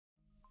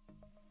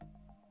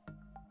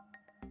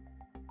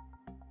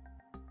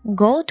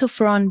Go to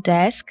Front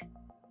Desk,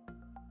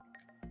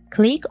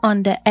 click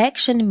on the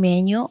Action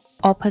menu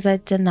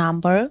opposite the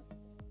number,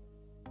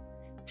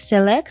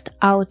 select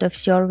Out of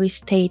Service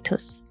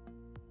status.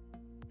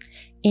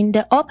 In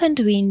the opened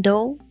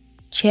window,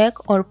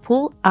 check or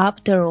pull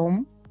up the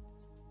room,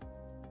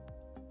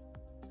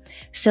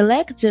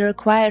 select the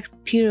required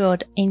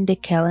period in the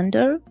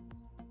calendar,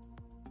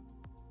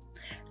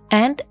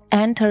 and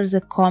enter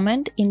the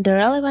comment in the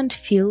relevant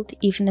field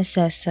if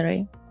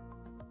necessary.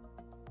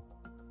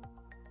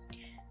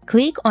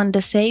 Click on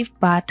the Save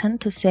button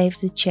to save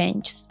the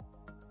changes.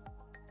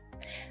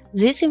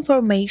 This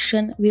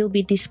information will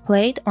be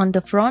displayed on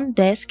the front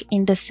desk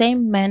in the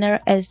same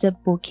manner as the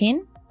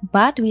booking,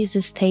 but with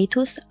the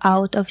status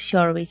Out of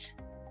Service.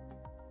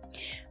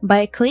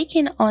 By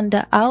clicking on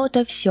the Out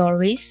of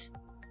Service,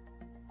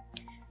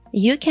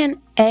 you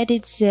can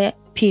edit the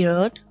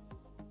period,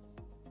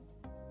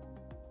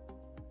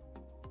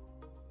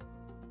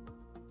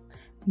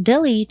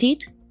 delete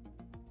it,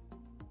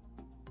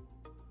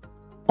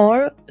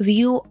 or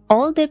view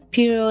all the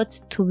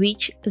periods to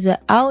which the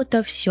Out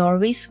of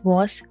Service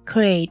was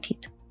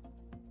created.